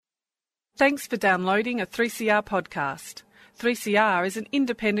Thanks for downloading a 3CR podcast. 3CR is an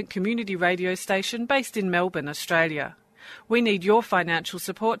independent community radio station based in Melbourne, Australia. We need your financial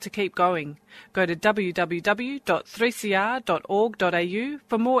support to keep going. Go to www.3cr.org.au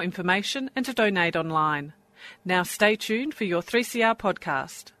for more information and to donate online. Now stay tuned for your 3CR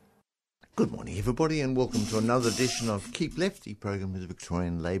podcast. Good morning, everybody, and welcome to another edition of Keep Lefty program with the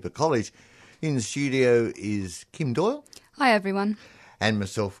Victorian Labour College. In the studio is Kim Doyle. Hi, everyone. And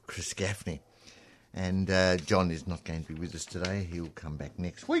myself, Chris Gaffney. And John is not going to be with us today. He'll come back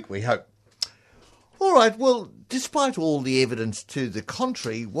next week, we hope. All right, well, despite all the evidence to the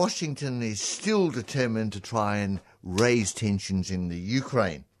contrary, Washington is still determined to try and raise tensions in the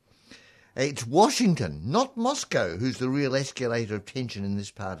Ukraine. It's Washington, not Moscow, who's the real escalator of tension in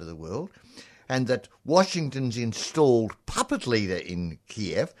this part of the world, and that Washington's installed puppet leader in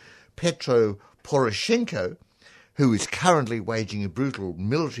Kiev, Petro Poroshenko, who is currently waging a brutal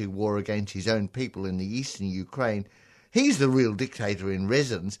military war against his own people in the eastern Ukraine, he's the real dictator in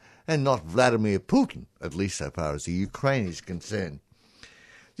residence and not Vladimir Putin, at least so far as the Ukraine is concerned.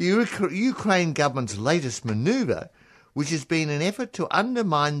 The Ukraine government's latest manoeuvre, which has been an effort to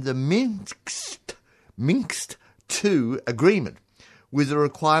undermine the Minsk II agreement with a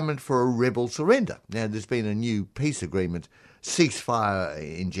requirement for a rebel surrender. Now, there's been a new peace agreement, ceasefire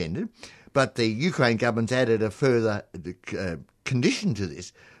engendered, but the Ukraine government's added a further condition to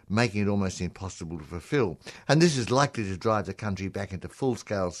this, making it almost impossible to fulfil. And this is likely to drive the country back into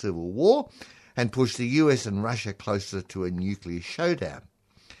full-scale civil war and push the US and Russia closer to a nuclear showdown.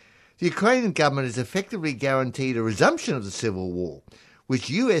 The Ukrainian government has effectively guaranteed a resumption of the civil war, which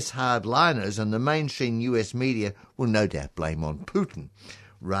US hardliners and the mainstream US media will no doubt blame on Putin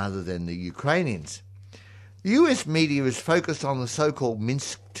rather than the Ukrainians. The US media is focused on the so-called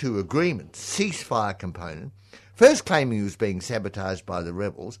Minsk II agreement, ceasefire component, first claiming it was being sabotaged by the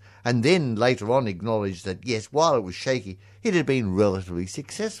rebels, and then later on acknowledged that, yes, while it was shaky, it had been relatively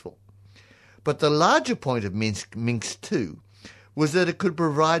successful. But the larger point of Minsk II was that it could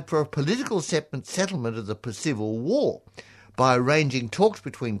provide for a political settlement of the civil war by arranging talks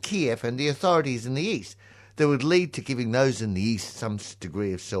between Kiev and the authorities in the east that would lead to giving those in the east some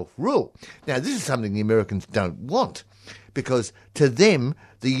degree of self-rule. Now, this is something the Americans don't want, because to them,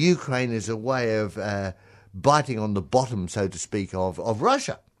 the Ukraine is a way of biting on the bottom, so to speak, of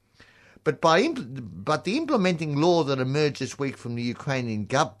Russia. But the implementing law that emerged this week from the Ukrainian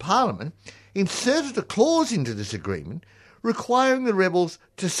parliament inserted a clause into this agreement requiring the rebels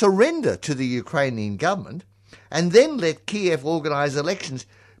to surrender to the Ukrainian government and then let Kiev organise elections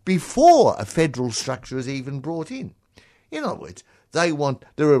before a federal structure is even brought in. In other words, they want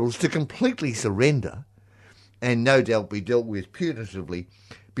the rebels to completely surrender and no doubt be dealt with punitively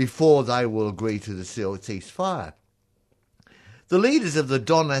before they will agree to the ceasefire. The leaders of the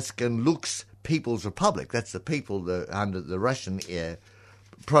Donetsk and Luhansk People's Republic, that's the people under the Russian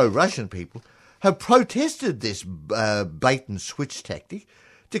pro-Russian people, have protested this bait-and-switch tactic,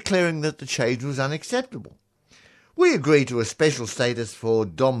 declaring that the change was unacceptable. We agree to a special status for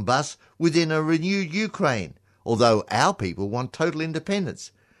Donbass within a renewed Ukraine, although our people want total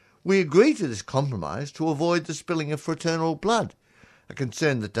independence. We agree to this compromise to avoid the spilling of fraternal blood, a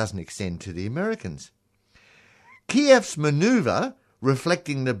concern that doesn't extend to the Americans. Kiev's manoeuvre,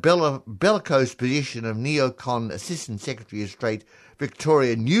 reflecting the bellicose position of neocon Assistant Secretary of State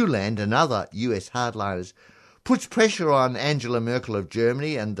Victoria Nuland and other US hardliners, puts pressure on Angela Merkel of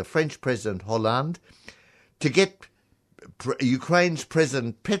Germany and the French President Hollande to get Ukraine's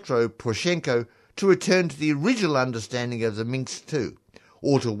President Petro Poroshenko to return to the original understanding of the Minsk II,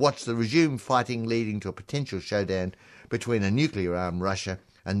 or to watch the resumed fighting leading to a potential showdown between a nuclear-armed Russia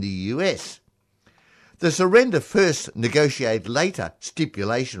and the US. The surrender first, negotiate later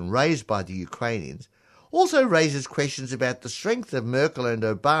stipulation raised by the Ukrainians also raises questions about the strength of Merkel and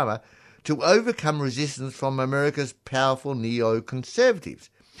Obama to overcome resistance from America's powerful neoconservatives,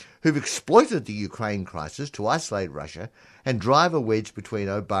 who've exploited the Ukraine crisis to isolate Russia and drive a wedge between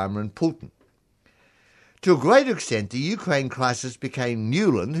Obama and Putin. To a great extent, the Ukraine crisis became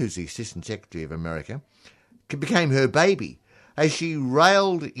Nuland, who's the Assistant Secretary of America, became her baby, as she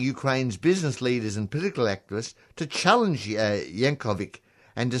railed Ukraine's business leaders and political activists to challenge Yankovic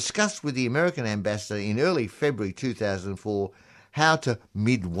and discuss with the American ambassador in early February 2004 how to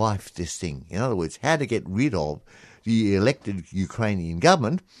midwife this thing. In other words, how to get rid of the elected Ukrainian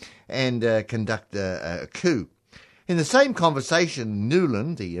government and conduct a coup. In the same conversation,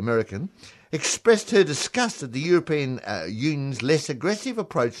 Nuland, the American, expressed her disgust at the European Union's less aggressive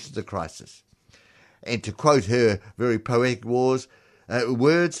approach to the crisis. And to quote her very poetic words,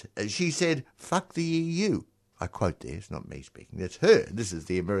 she said, "Fuck the EU." I quote there, it's not me speaking, that's her. This is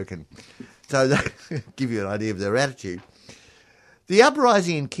the American So that give you an idea of their attitude. The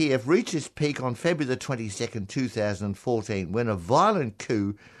uprising in Kiev reached its peak on February the 22nd, 2014, when a violent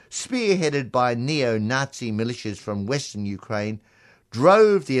coup spearheaded by neo-Nazi militias from western Ukraine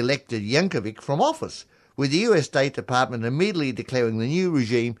drove the elected Yankovic from office, with the US State Department immediately declaring the new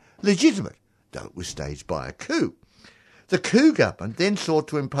regime legitimate, though it was staged by a coup. The coup government then sought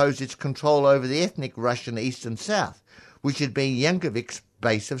to impose its control over the ethnic Russian east and south, which had been Yankovic's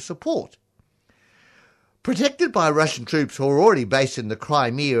base of support. Protected by Russian troops who were already based in the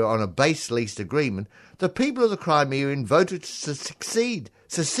Crimea on a base lease agreement, the people of the Crimea voted to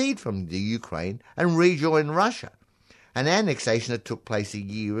secede from the Ukraine and rejoin Russia, an annexation that took place a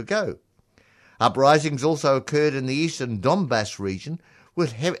year ago. Uprisings also occurred in the eastern Donbass region,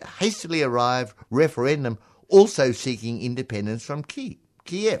 with hastily arrived referendum also seeking independence from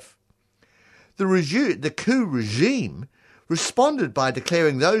Kiev. The coup regime responded by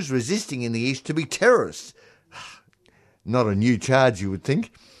declaring those resisting in the east to be terrorists, not a new charge you would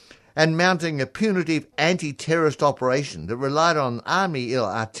think, and mounting a punitive anti-terrorist operation that relied on army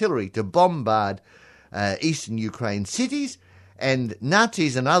artillery to bombard eastern Ukraine cities, and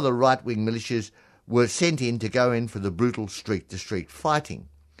Nazis and other right-wing militias were sent in to go in for the brutal street-to-street fighting.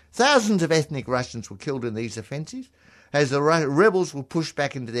 Thousands of ethnic Russians were killed in these offensives as the rebels were pushed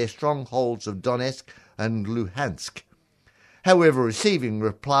back into their strongholds of Donetsk and Luhansk. However, receiving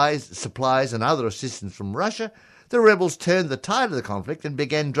supplies and other assistance from Russia, the rebels turned the tide of the conflict and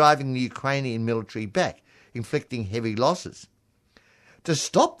began driving the Ukrainian military back, inflicting heavy losses. To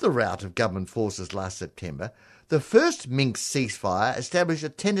stop the rout of government forces last September, the first Minsk ceasefire established a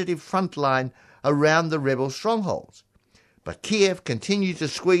tentative front line around the rebel strongholds. But Kiev continued to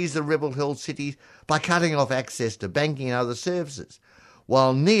squeeze the rebel-held cities by cutting off access to banking and other services,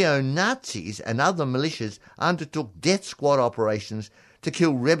 while neo-Nazis and other militias undertook death squad operations to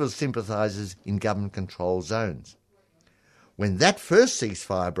kill rebel sympathisers in government-controlled zones. When that first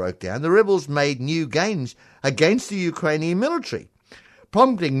ceasefire broke down, the rebels made new gains against the Ukrainian military,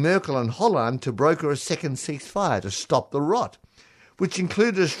 prompting Merkel and Hollande to broker a second ceasefire to stop the rot, which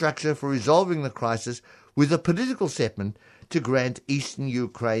included a structure for resolving the crisis with a political settlement to grant eastern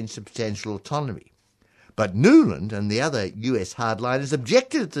Ukraine substantial autonomy. But Nuland and the other US hardliners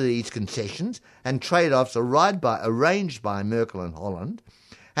objected to these concessions and trade-offs arranged by Merkel and Hollande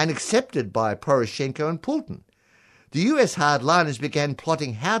and accepted by Poroshenko and Putin. The US hardliners began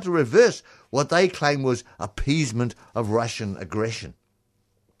plotting how to reverse what they claimed was appeasement of Russian aggression.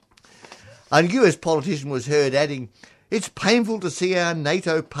 A US politician was heard adding, "It's painful to see our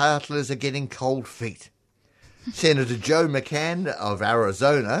NATO partners are getting cold feet." Senator Joe McCann of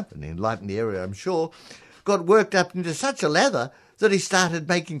Arizona, an enlightened area I'm sure, got worked up into such a lather that he started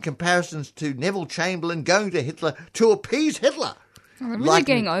making comparisons to Neville Chamberlain going to Hitler to appease Hitler. Well, they're really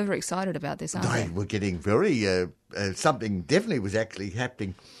getting overexcited about this, aren't they? They were getting very... something definitely was actually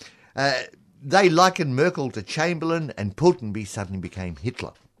happening. They likened Merkel to Chamberlain, and Putin suddenly became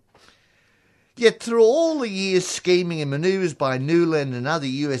Hitler. Yet through all the years' scheming and manoeuvres by Nuland and other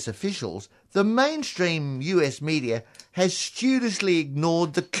US officials, the mainstream US media has studiously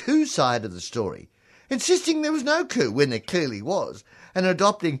ignored the coup side of the story, insisting there was no coup when there clearly was, and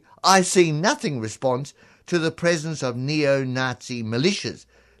adopting "I see nothing" response to the presence of neo-Nazi militias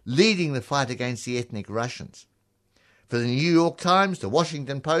leading the fight against the ethnic Russians. For the New York Times, the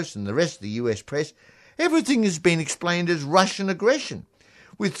Washington Post and the rest of the US press, everything has been explained as Russian aggression,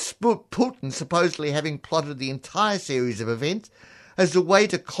 with Putin supposedly having plotted the entire series of events as a way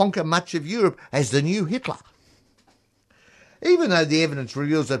to conquer much of Europe as the new Hitler. Even though the evidence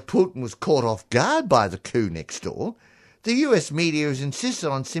reveals that Putin was caught off guard by the coup next door, the US media has insisted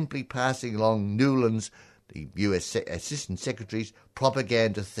on simply passing along Nuland's, the US Assistant Secretary's,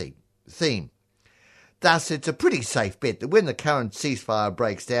 propaganda theme. Thus, it's a pretty safe bet that when the current ceasefire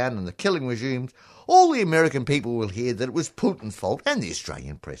breaks down and the killing resumes, all the American people will hear that it was Putin's fault, and the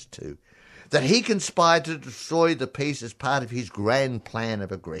Australian press too, that he conspired to destroy the peace as part of his grand plan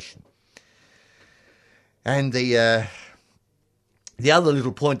of aggression. And the other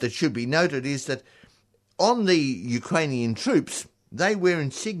little point that should be noted is that on the Ukrainian troops, they wear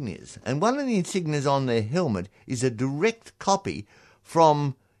insignias, and one of the insignias on their helmet is a direct copy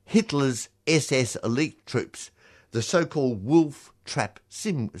from Hitler's SS elite troops, the so-called wolf trap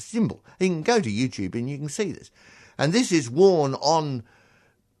symbol. You can go to YouTube and you can see this. And this is worn on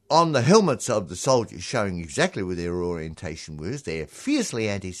the helmets of the soldiers, showing exactly what their orientation was. They're fiercely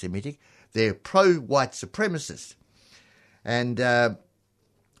anti-Semitic. They're pro-white supremacists. And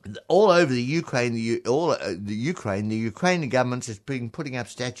all over the Ukrainian government has been putting up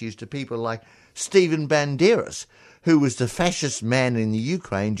statues to people like Stephen Banderas, who was the fascist man in the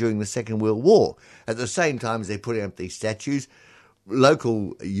Ukraine during the Second World War. At the same time as they're putting up these statues,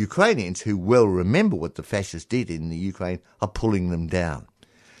 local Ukrainians who well remember what the fascists did in the Ukraine are pulling them down.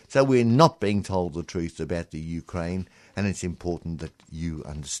 So we're not being told the truth about the Ukraine, and it's important that you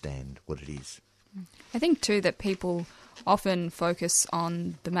understand what it is. I think too that people often focus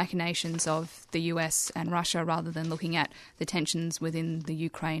on the machinations of the US and Russia rather than looking at the tensions within the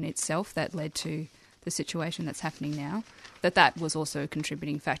Ukraine itself that led to the situation that's happening now. That was also a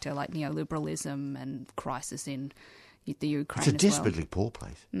contributing factor, like neoliberalism and crisis in the Ukraine. It's a desperately poor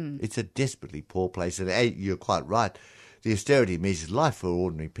place. It's a desperately poor place, and you're quite right. The austerity measures, life for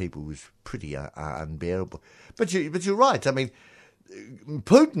ordinary people was pretty unbearable. But you're right. I mean,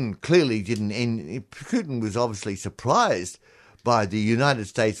 Putin clearly didn't end. Putin was obviously surprised by the United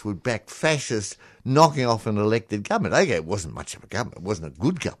States would back fascists knocking off an elected government. Okay, it wasn't much of a government. It wasn't a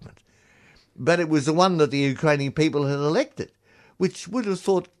good government. But it was the one that the Ukrainian people had elected, which would have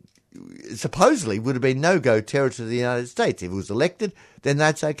thought, supposedly, would have been no-go territory of the United States. If it was elected, then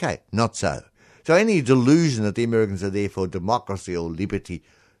that's okay. Not so. So any delusion that the Americans are there for democracy or liberty,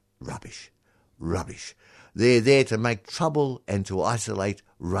 rubbish. They're there to make trouble and to isolate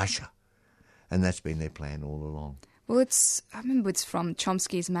Russia. And that's been their plan all along. Well, I remember it's from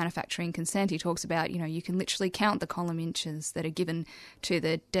Chomsky's Manufacturing Consent. He talks about, you can literally count the column inches that are given to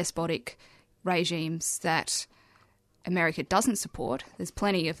the despotic regimes that America doesn't support. There's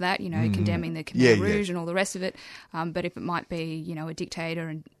plenty of that, condemning the Khmer Rouge and all the rest of it. But if it might be, a dictator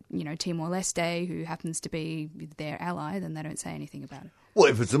and, Timor-Leste who happens to be their ally, then they don't say anything about it. Well,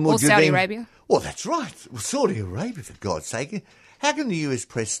 if it's a or Saudi Arabia. Well, that's right. Well, Saudi Arabia, for God's sake. How can the US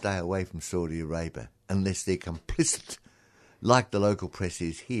press stay away from Saudi Arabia unless they're complicit, like the local press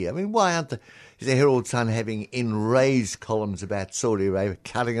is here? I mean, why is the Herald Sun having enraged columns about Saudi Arabia,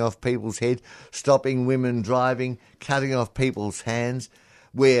 cutting off people's heads, stopping women driving, cutting off people's hands,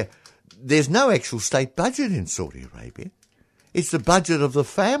 where there's no actual state budget in Saudi Arabia? It's the budget of the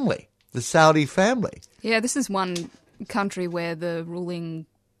family, the Saudi family. Yeah, this is one country where the ruling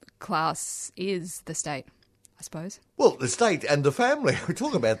class is the state, I suppose. Well, the state and the family. We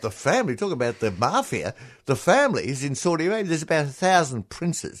talk about the family, talk about the mafia. The family is in Saudi Arabia. There's about 1,000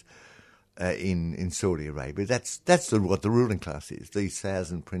 princes in Saudi Arabia. That's what the ruling class is, these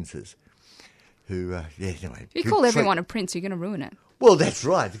 1,000 princes who, anyway. If you call everyone a prince, you're going to ruin it. Well, that's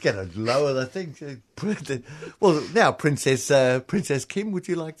right. You're going to lower the thing. Well, now, Princess Kim, would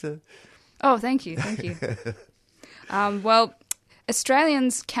you like to? Oh, thank you. Well,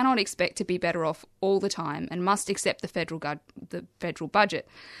 Australians cannot expect to be better off all the time and must accept the federal budget.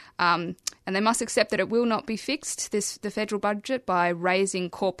 And they must accept that it will not be fixed, the federal budget, by raising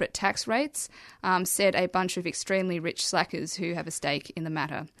corporate tax rates, said a bunch of extremely rich slackers who have a stake in the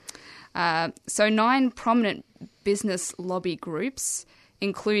matter. So 9 prominent business lobby groups,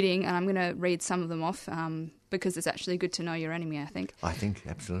 including, and I'm going to read some of them off because it's actually good to know your enemy, I think. I think,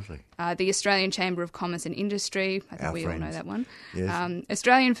 absolutely. The Australian Chamber of Commerce and Industry, I think Our we friends. all know that one. Yes.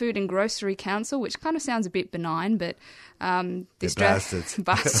 Australian Food and Grocery Council, which kind of sounds a bit benign, but the bastards.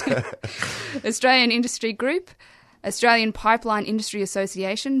 Australian Industry Group, Australian Pipeline Industry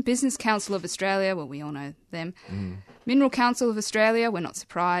Association, Business Council of Australia, well, we all know them, Mineral Council of Australia, we're not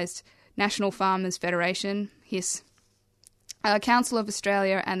surprised, National Farmers Federation, HIS, Council of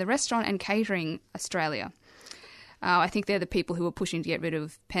Australia, and the Restaurant and Catering Australia. I think they're the people who are pushing to get rid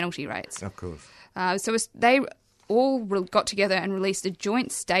of penalty rates. Of course. So they all got together and released a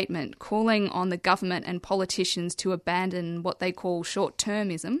joint statement calling on the government and politicians to abandon what they call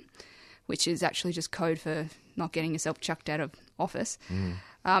short-termism, which is actually just code for not getting yourself chucked out of office.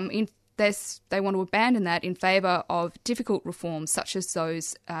 They want to abandon that in favour of difficult reforms such as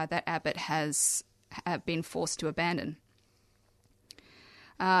those that Abbott has been forced to abandon.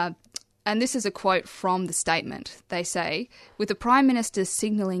 And this is a quote from the statement. They say, with the Prime Minister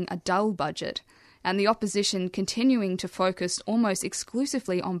signalling a dull budget and the opposition continuing to focus almost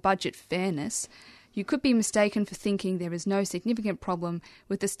exclusively on budget fairness, you could be mistaken for thinking there is no significant problem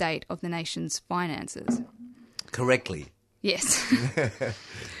with the state of the nation's finances. Correctly. Yes.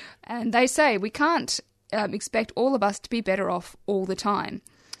 And they say we can't expect all of us to be better off all the time.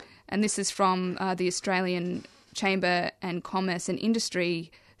 And this is from the Australian Chamber and Commerce and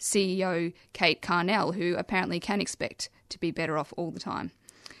Industry CEO Kate Carnell, who apparently can expect to be better off all the time.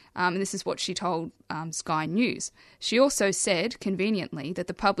 And this is what she told Sky News. She also said, conveniently, that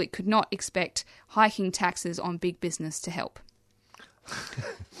the public could not expect hiking taxes on big business to help.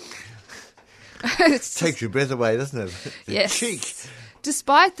 It takes your breath away, doesn't it? Yes. Cheek.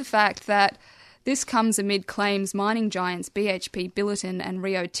 Despite the fact that This comes amid claims mining giants BHP Billiton and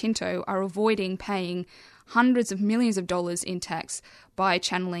Rio Tinto are avoiding paying hundreds of millions of dollars in tax by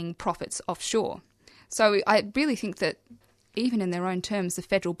channeling profits offshore. So I really think that even in their own terms, the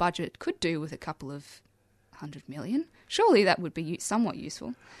federal budget could do with a couple of $100 million. Surely that would be somewhat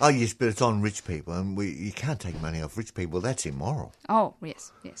useful. Oh, yes, but it's on rich people, and you can't take money off rich people. That's immoral. Oh,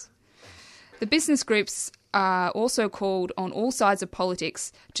 yes. The business groups are also called on all sides of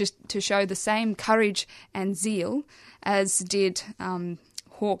politics to show the same courage and zeal as did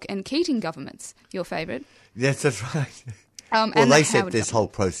Hawke and Keating governments, your favourite. Yes, that's right. And well, they the set Howard this whole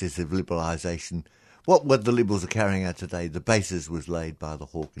process of liberalisation. What the Liberals are carrying out today, the basis was laid by the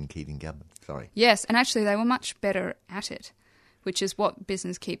Hawke and Keating government. Sorry. Yes, and actually they were much better at it, which is what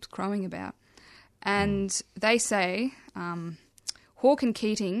business keeps crowing about. And they say Hawke and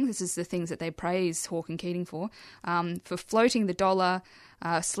Keating, this is the things that they praise Hawke and Keating for floating the dollar,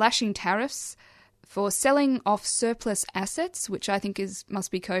 slashing tariffs, for selling off surplus assets, which I think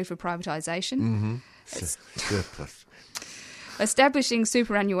must be code for privatisation. Mm-hmm. Surplus. Establishing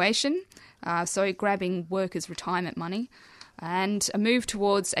superannuation, so grabbing workers' retirement money, and a move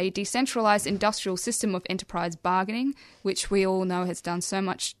towards a decentralised industrial system of enterprise bargaining, which we all know has done so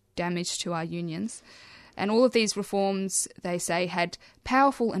much damage to our unions. And all of these reforms, they say, had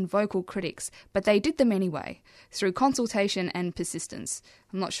powerful and vocal critics, but they did them anyway, through consultation and persistence.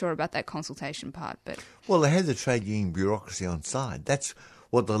 I'm not sure about that consultation part, but... Well, they had the trade union bureaucracy on side. That's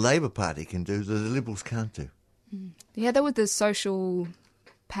what the Labor Party can do that the Liberals can't do. Yeah, that was the social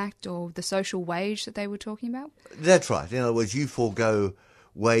pact or the social wage that they were talking about? That's right. In other words, you forego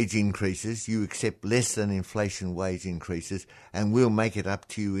wage increases, you accept less than inflation wage increases, and we'll make it up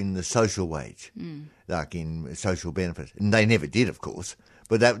to you in the social wage, like in social benefits. And they never did, of course,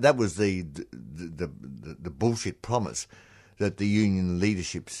 but that was the bullshit promise that the union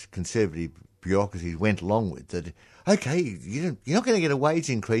leadership's conservative bureaucracies went along with. That okay, you're not going to get a wage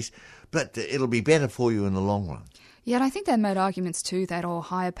increase, but it'll be better for you in the long run. Yeah, and I think they made arguments too that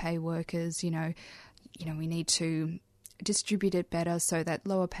higher pay workers, we need to distribute it better so that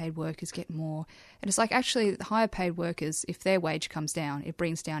lower paid workers get more. And it's like, actually, the higher paid workers, if their wage comes down, it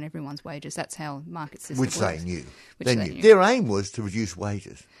brings down everyone's wages. That's how market system works. Which they knew. Their aim was to reduce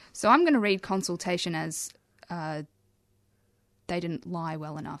wages. So I'm going to read consultation as they didn't lie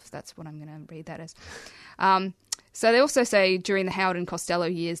well enough. That's what I'm going to read that as. So they also say during the Howard and Costello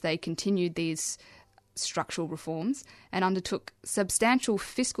years, they continued these structural reforms and undertook substantial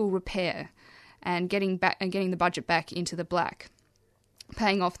fiscal repair and getting the budget back into the black,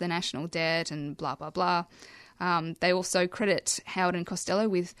 paying off the national debt and blah, blah, blah. They also credit Howard and Costello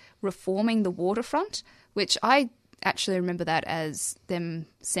with reforming the waterfront, which I actually remember that as them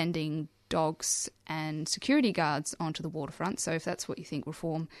sending dogs and security guards onto the waterfront. So if that's what you think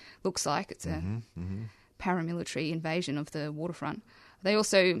reform looks like, it's a paramilitary invasion of the waterfront. They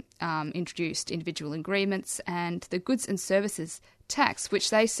also introduced individual agreements and the goods and services tax, which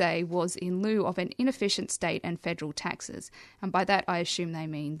they say was in lieu of an inefficient state and federal taxes. And by that, I assume they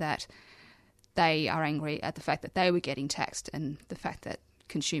mean that they are angry at the fact that they were getting taxed and the fact that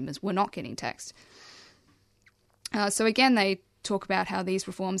consumers were not getting taxed. So again, they talk about how these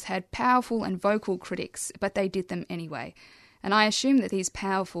reforms had powerful and vocal critics, but they did them anyway. And I assume that these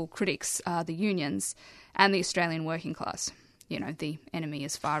powerful critics are the unions and the Australian working class. The enemy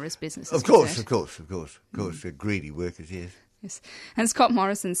as far as business is concerned. Of course. The greedy workers, yes. Yes. And Scott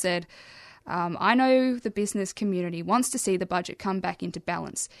Morrison said, I know the business community wants to see the budget come back into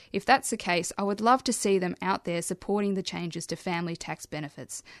balance. If that's the case, I would love to see them out there supporting the changes to family tax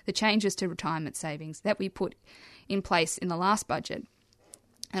benefits, the changes to retirement savings that we put in place in the last budget.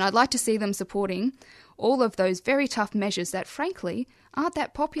 And I'd like to see them supporting all of those very tough measures that, frankly, aren't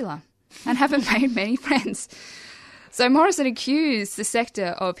that popular and haven't made many friends. So Morrison accused the sector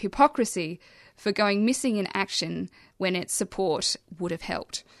of hypocrisy for going missing in action when its support would have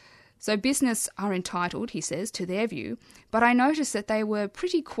helped. So business are entitled, he says, to their view, but I noticed that they were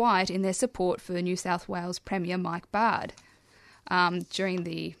pretty quiet in their support for New South Wales Premier Mike Bard during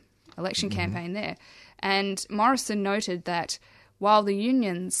the election campaign there. And Morrison noted that while the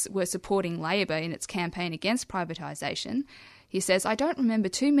unions were supporting Labor in its campaign against privatisation, he says, I don't remember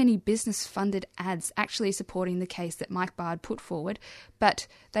too many business-funded ads actually supporting the case that Mike Bard put forward, but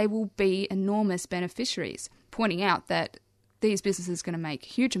they will be enormous beneficiaries, pointing out that these businesses are going to make a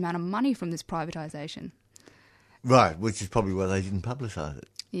huge amount of money from this privatisation. Right, which is probably why they didn't publicise it.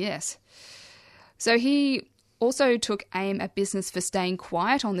 Yes. So he also took aim at business for staying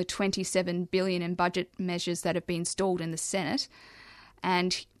quiet on the $27 billion in budget measures that have been stalled in the Senate,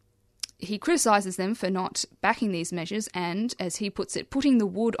 and he criticises them for not backing these measures and, as he puts it, putting the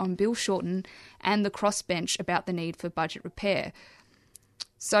wood on Bill Shorten and the crossbench about the need for budget repair.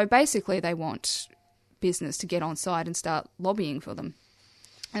 So basically they want business to get on side and start lobbying for them.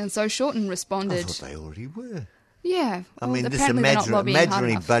 And so Shorten responded... I thought they already were. Yeah. I Well, mean, this apparently they're not lobbying hard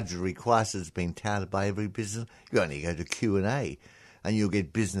imaginary enough. budgetary crisis has been touted by every business. You only go to Q&A and you'll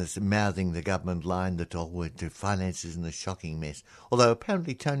get business mouthing the government line that the finances in a shocking mess. Although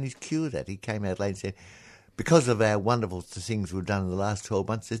apparently Tony's cured that. He came out later and said, because of our wonderful things we've done in the last 12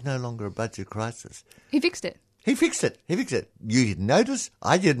 months, there's no longer a budget crisis. He fixed it. He fixed it. You didn't notice.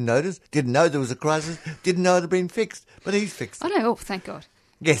 I didn't notice. Didn't know there was a crisis. Didn't know it had been fixed. But he's fixed it. I know. Oh, thank God.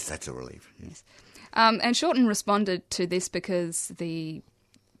 Yes, that's a relief. Yes. And Shorten responded to this because the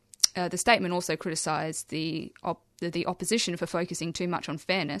statement also criticised the opposition for focusing too much on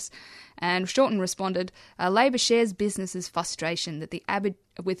fairness. And Shorten responded, Labor shares business's frustration that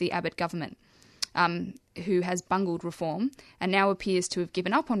with the Abbott government, who has bungled reform and now appears to have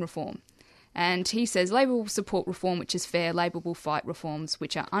given up on reform. And he says Labor will support reform which is fair, Labor will fight reforms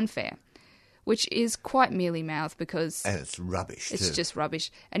which are unfair, which is quite mealy-mouthed because... And it's rubbish, It's too. just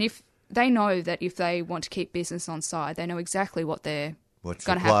rubbish. And if they know that if they want to keep business on side, they know exactly what they're going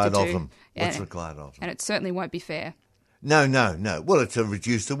to have to do. What's required of them. What's required of them. And it certainly won't be fair. No. Well, it's to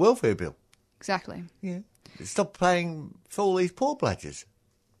reduce the welfare bill. Exactly. Yeah. Stop paying for all these poor bludgers.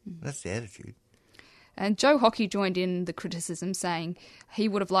 That's the attitude. And Joe Hockey joined in the criticism, saying he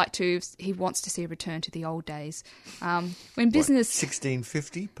would have liked to, he wants to see a return to the old days. When business...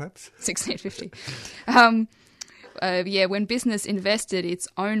 1650, perhaps? 1650. When business invested its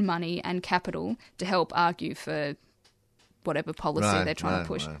own money and capital to help argue for whatever policy they're trying to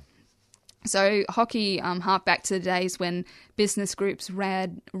push. Right. So Hockey harked back to the days when business groups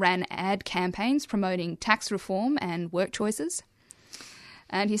ran ad campaigns promoting tax reform and work choices.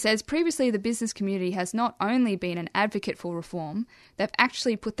 And he says, previously the business community has not only been an advocate for reform, they've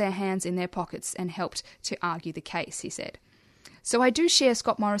actually put their hands in their pockets and helped to argue the case, he said. So I do share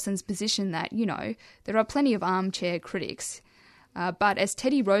Scott Morrison's position that, there are plenty of armchair critics. But as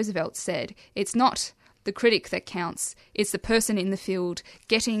Teddy Roosevelt said, it's not the critic that counts, it's the person in the field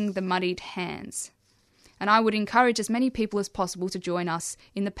getting the muddied hands. And I would encourage as many people as possible to join us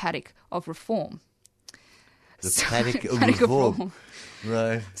in the paddock of reform. The paddock of reform.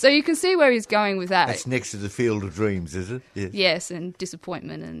 Right. So you can see where he's going with that. That's next to the field of dreams, is it? Yes. Yes, and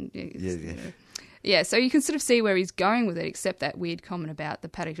disappointment. And Yeah. Yeah, so you can sort of see where he's going with it, except that weird comment about the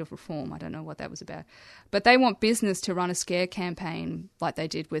paddock of reform. I don't know what that was about. But they want business to run a scare campaign like they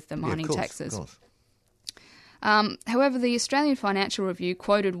did with the mining taxes. Of course. However, the Australian Financial Review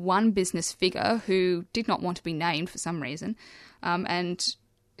quoted one business figure who did not want to be named for some reason, and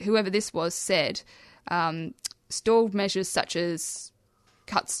whoever this was said stalled measures such as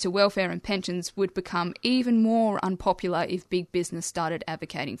cuts to welfare and pensions would become even more unpopular if big business started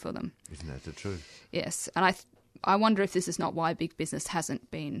advocating for them. Isn't that the truth? Yes, and I wonder if this is not why big business hasn't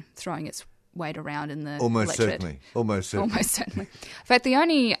been throwing its weight around in the Almost electorate. Almost certainly. In fact, the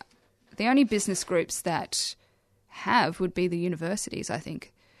only business groups that have would be the universities, I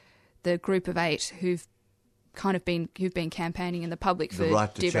think. The group of 8 who've been campaigning in the public for the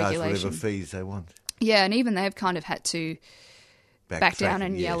right to charge deregulation. whatever fees they want. Yeah, and even they've kind of had to back down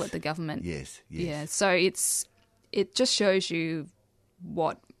and yell yes. at the government. Yes. Yeah, so it just shows you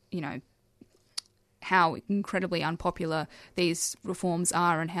what, how incredibly unpopular these reforms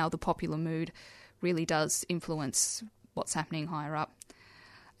are and how the popular mood really does influence what's happening higher up.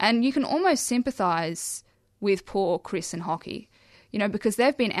 And you can almost sympathise with poor Chris and Hockey, because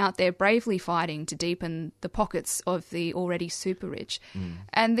they've been out there bravely fighting to deepen the pockets of the already super rich.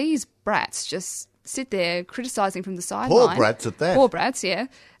 And these brats just sit there criticising from the sideline. Poor brats at that. Poor brats, yeah.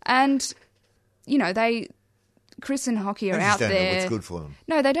 And, Chris and Hockey are out there. They don't know what's good for them.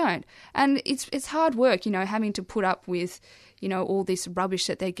 No, they don't. And it's hard work, having to put up with, all this rubbish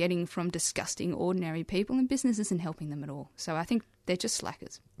that they're getting from disgusting ordinary people, and business isn't helping them at all. So I think they're just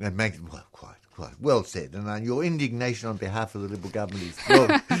slackers. That makes quite well said. And your indignation on behalf of the Liberal government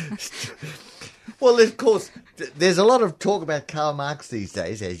is well, of course, there's a lot of talk about Karl Marx these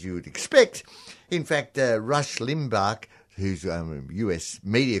days, as you would expect. In fact, Rush Limbaugh, who's a US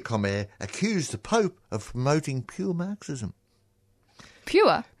media commentator, accused the Pope of promoting pure Marxism.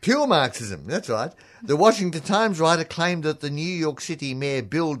 Pure Marxism, that's right. The Washington Times writer claimed that the New York City Mayor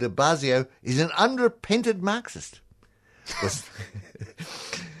Bill de Blasio is an unrepented Marxist.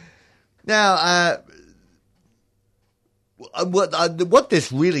 Now, what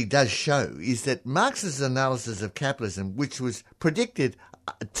this really does show is that Marx's analysis of capitalism, which was predicted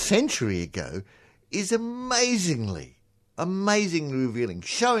a century ago, is amazingly amazingly revealing,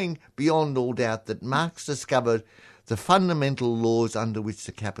 showing beyond all doubt that Marx discovered the fundamental laws under which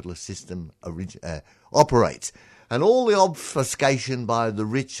the capitalist system operates. And all the obfuscation by the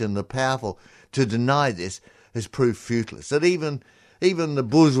rich and the powerful to deny this has proved fruitless. That even the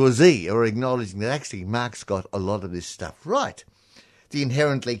bourgeoisie are acknowledging that actually Marx got a lot of this stuff right. The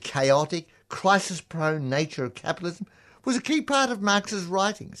inherently chaotic, crisis-prone nature of capitalism was a key part of Marx's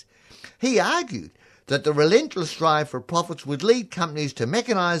writings. He argued that the relentless strive for profits would lead companies to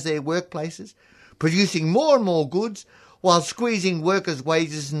mechanise their workplaces, producing more and more goods while squeezing workers'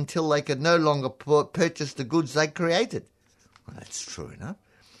 wages until they could no longer purchase the goods they created. Well, that's true enough.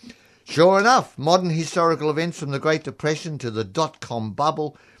 Sure enough, modern historical events from the Great Depression to the dot-com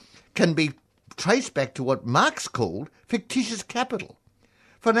bubble can be traced back to what Marx called fictitious capital.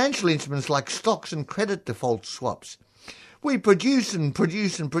 Financial instruments like stocks and credit default swaps. We produce and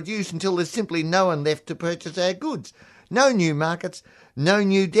produce and produce until there's simply no one left to purchase our goods. No new markets, no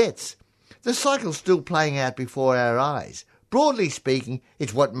new debts. The cycle's still playing out before our eyes. Broadly speaking,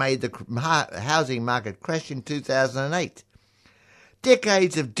 it's what made the housing market crash in 2008.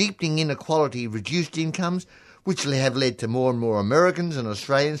 Decades of deepening inequality reduced incomes, which have led to more and more Americans and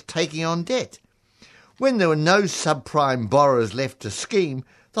Australians taking on debt. When there were no subprime borrowers left to scheme,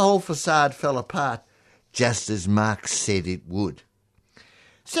 the whole facade fell apart, just as Marx said it would.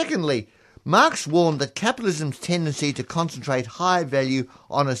 Secondly, Marx warned that capitalism's tendency to concentrate high value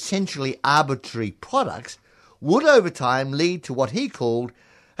on essentially arbitrary products would over time lead to what he called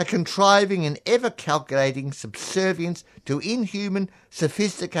a contriving and ever-calculating subservience to inhuman,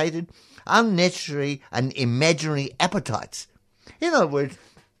 sophisticated, unnecessary and imaginary appetites. In other words,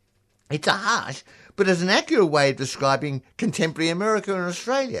 it's a harsh but as an accurate way of describing contemporary America and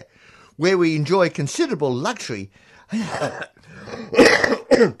Australia, where we enjoy considerable luxury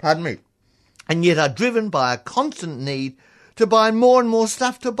pardon me, and yet are driven by a constant need to buy more and more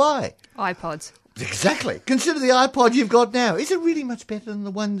stuff to buy. iPods. Exactly. Consider the iPod you've got now. Is it really much better than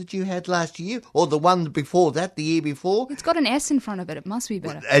the one that you had last year? Or the one before that, the year before? It's got an S in front of it. It must be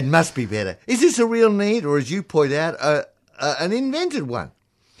better. It must be better. Is this a real need, or as you point out, an invented one?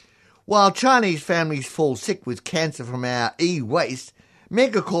 While Chinese families fall sick with cancer from our e-waste,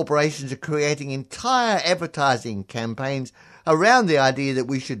 mega corporations are creating entire advertising campaigns around the idea that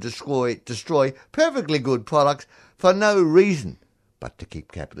we should destroy perfectly good products for no reason but to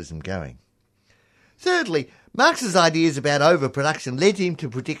keep capitalism going. Thirdly, Marx's ideas about overproduction led him to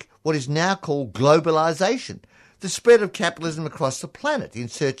predict what is now called globalisation, the spread of capitalism across the planet in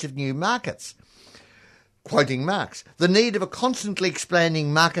search of new markets. Quoting Marx, the need of a constantly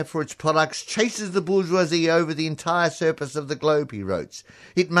expanding market for its products chases the bourgeoisie over the entire surface of the globe, he wrote.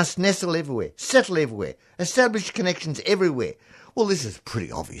 It must nestle everywhere, settle everywhere, establish connections everywhere. Well, this is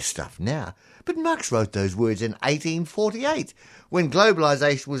pretty obvious stuff now, but Marx wrote those words in 1848, when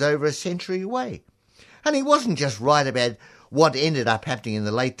globalisation was over a century away. And he wasn't just right about what ended up happening in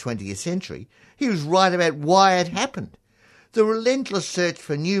the late 20th century, he was right about why it happened. The relentless search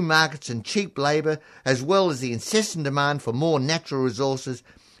for new markets and cheap labour, as well as the incessant demand for more natural resources,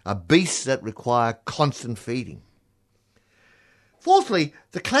 are beasts that require constant feeding. Fourthly,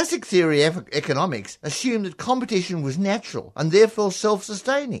 the classic theory of economics assumed that competition was natural and therefore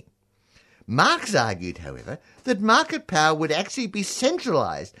self-sustaining. Marx argued, however, that market power would actually be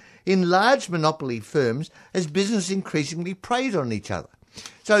centralised in large monopoly firms as business increasingly preyed on each other.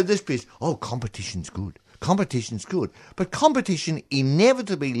 So this piece, competition's good. Competition's good, but competition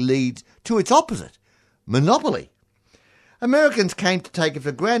inevitably leads to its opposite, monopoly. Americans came to take it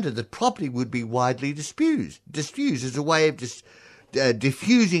for granted that property would be widely diffused as a way of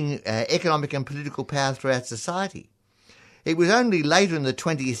diffusing economic and political power throughout society. It was only later in the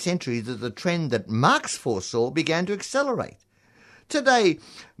 20th century that the trend that Marx foresaw began to accelerate. Today,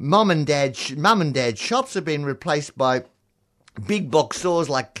 mum and dad shops have been replaced by big box stores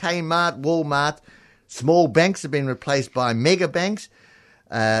like Kmart, Walmart. Small banks have been replaced by mega banks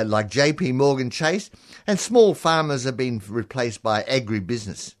like JP Morgan Chase, and small farmers have been replaced by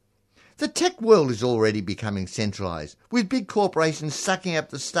agribusiness. The tech world is already becoming centralised, with big corporations sucking up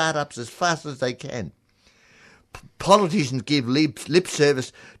the startups as fast as they can. Politicians give lip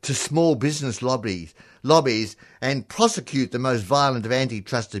service to small business lobbies and prosecute the most violent of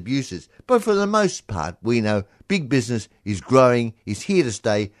antitrust abuses. But for the most part, we know big business is growing, is here to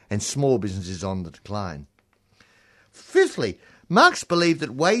stay, and small business is on the decline. Fifthly, Marx believed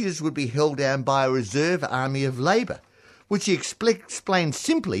that wages would be held down by a reserve army of labour, which he explained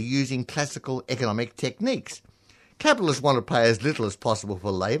simply using classical economic techniques. Capitalists want to pay as little as possible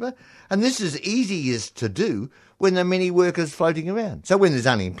for labour, and this is easiest to do when there are many workers floating around. So when there's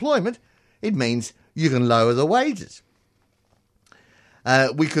unemployment, it means you can lower the wages.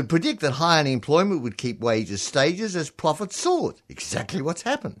 We could predict that high unemployment would keep wages stages as profits soared. Exactly what's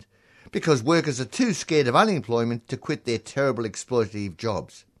happened. Because workers are too scared of unemployment to quit their terrible exploitative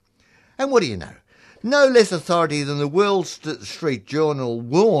jobs. And what do you know? No less authority than the Wall Street Journal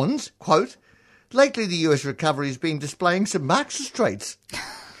warns, quote, lately the US recovery has been displaying some Marxist traits.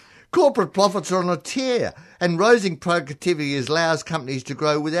 Corporate profits are on a tear, and rising productivity allows companies to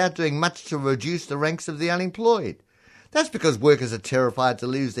grow without doing much to reduce the ranks of the unemployed. That's because workers are terrified to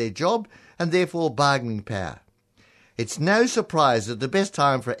lose their job and therefore bargaining power. It's no surprise that the best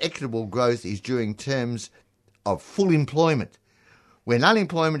time for equitable growth is during terms of full employment, when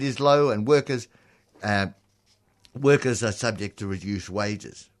unemployment is low and workers are subject to reduced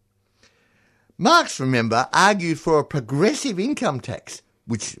wages. Marx, remember, argued for a progressive income tax,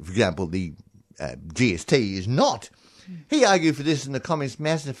 which, for example, the GST is not. He argued for this in the Communist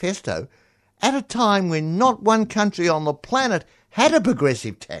Manifesto at a time when not one country on the planet had a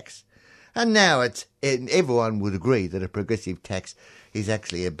progressive tax. And now everyone would agree that a progressive tax is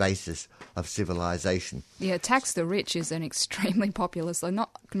actually a basis of civilization. Yeah, tax the rich is an extremely popular, so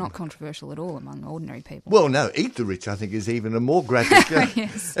not controversial at all among ordinary people. Well, no, eat the rich, I think, is even a more graphic.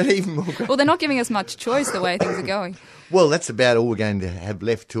 Yes. Even more graphic. Well, they're not giving us much choice the way things are going. Well, that's about all we're going to have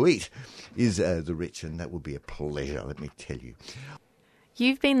left to eat is the rich, and that will be a pleasure, let me tell you.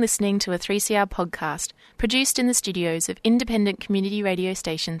 You've been listening to a 3CR podcast produced in the studios of independent community radio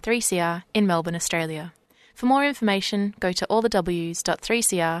station 3CR in Melbourne, Australia. For more information, go to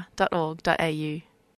allthews.3cr.org.au.